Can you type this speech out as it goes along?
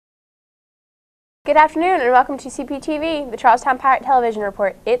Good afternoon and welcome to cptv, the Charlestown Pirate Television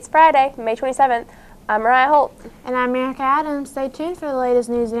Report. It's Friday, May 27th. I'm Mariah Holt. And I'm Erica Adams. Stay tuned for the latest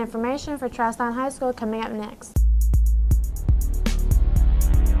news and information for Charlestown High School coming up next.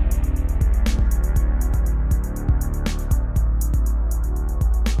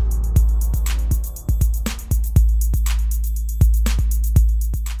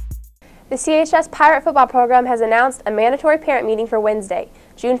 The CHS Pirate Football Program has announced a mandatory parent meeting for Wednesday,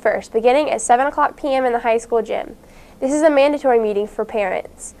 June 1st, beginning at 7 p.m. in the high school gym. This is a mandatory meeting for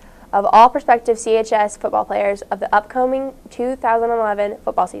parents of all prospective CHS football players of the upcoming 2011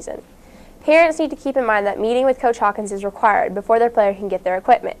 football season. Parents need to keep in mind that meeting with Coach Hawkins is required before their player can get their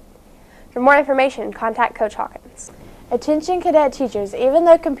equipment. For more information, contact Coach Hawkins. Attention cadet teachers, even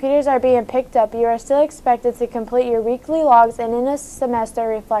though computers are being picked up, you are still expected to complete your weekly logs and end of semester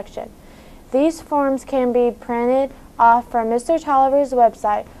reflection. These forms can be printed off from Mr. Tolliver's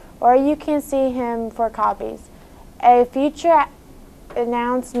website, or you can see him for copies. A future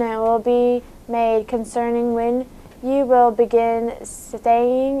announcement will be made concerning when you will begin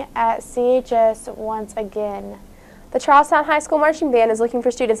staying at CHS once again. The Charlestown High School Marching Band is looking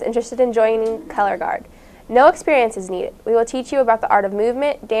for students interested in joining Color Guard. No experience is needed. We will teach you about the art of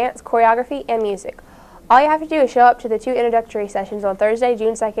movement, dance, choreography, and music. All you have to do is show up to the 2 introductory sessions on Thursday,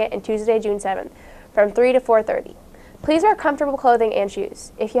 June 2nd and Tuesday, June 7th from 3 to 4:30. Please wear comfortable clothing and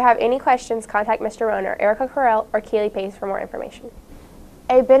shoes. If you have any questions, contact Mr. Roner, Erica Correll, or Keely Pace for more information.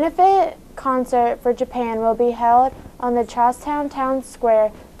 A benefit concert for Japan will be held on the Charlestown Town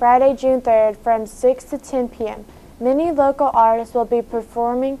Square Friday, June 3rd from 6 to 10 p.m. Many local artists will be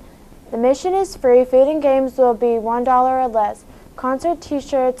performing. The admission is free. Food and games will be $1 or less. Concert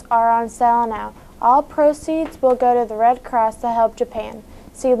t-shirts are on sale now. All proceeds will go to the Red Cross to help Japan.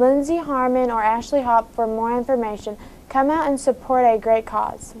 See Lindsay Harmon or Ashley Hopp for more information. Come out and support a great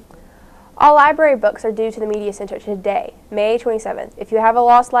cause. All library books are due to the Media Center today, May 27th. If you have a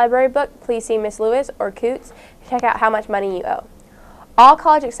lost library book, please see Miss Lewis or Coots to check out how much money you owe. All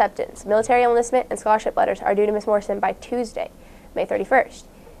college acceptance, military enlistment, and scholarship letters are due to Miss Morrison by Tuesday, May 31st.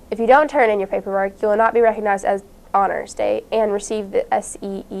 If you don't turn in your paperwork, you will not be recognized as Honors Day and receive the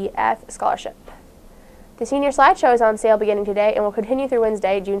SEEF scholarship. The senior slideshow is on sale beginning today and will continue through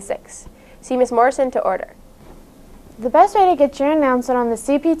Wednesday, June 6th. See Miss Morrison to order. The best way to get your announcement on the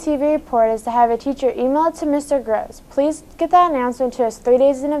CPTV report is to have a teacher email it to Mr. Gross. Please get that announcement to us 3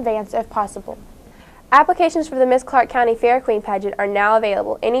 days in advance if possible. Applications for the Miss Clark County Fair Queen pageant are now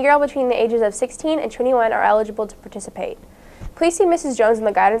available. Any girl between the ages of 16 and 21 are eligible to participate. Please see Mrs. Jones in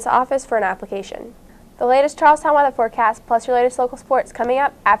the guidance office for an application. The latest Charlestown weather forecast plus your latest local sports coming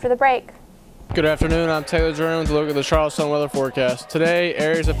up after the break. Good afternoon, I'm Taylor Jordan with a look at the Charlestown weather forecast. Today,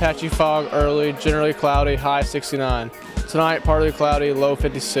 areas of patchy fog early, generally cloudy, high 69. Tonight, partly cloudy, low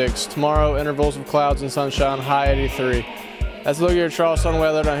 56. Tomorrow, intervals of clouds and sunshine, high 83. That's a look at your Charlestown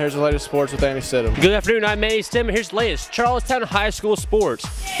weather. Now here's the latest sports with Andy Stidham. Good afternoon, I'm Andy Stidham. Here's the latest Charlestown High School sports.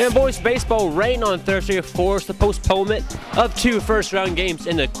 In boys baseball, rain on Thursday forced the postponement of 2 first-round games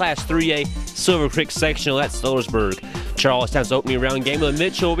in the Class 3A Silver Creek sectional at Stollersburg. Charlestown's opening round game with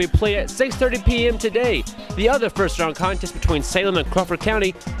Mitchell will be played at 6:30 p.m. today. The other first-round contest between Salem and Crawford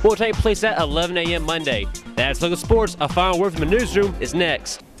County will take place at 11 a.m. Monday. That's look at sports. A final word from the newsroom is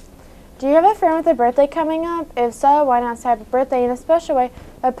next. Do you have a friend with a birthday coming up? If so, why not say happy birthday in a special way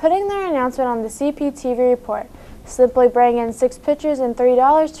by putting their announcement on the CPTV report? Simply bring in 6 pictures and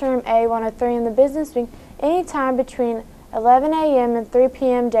 $3 to room A103 in the business wing anytime between 11 a.m. and 3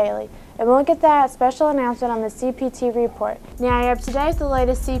 p.m. daily. And we'll get that special announcement on the CPTV report. Now you're up to date with the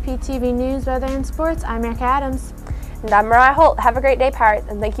latest CPTV news, weather, and sports. I'm Erica Adams. And I'm Mariah Holt. Have a great day, Pirates,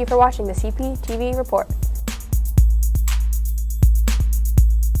 and thank you for watching the CPTV report.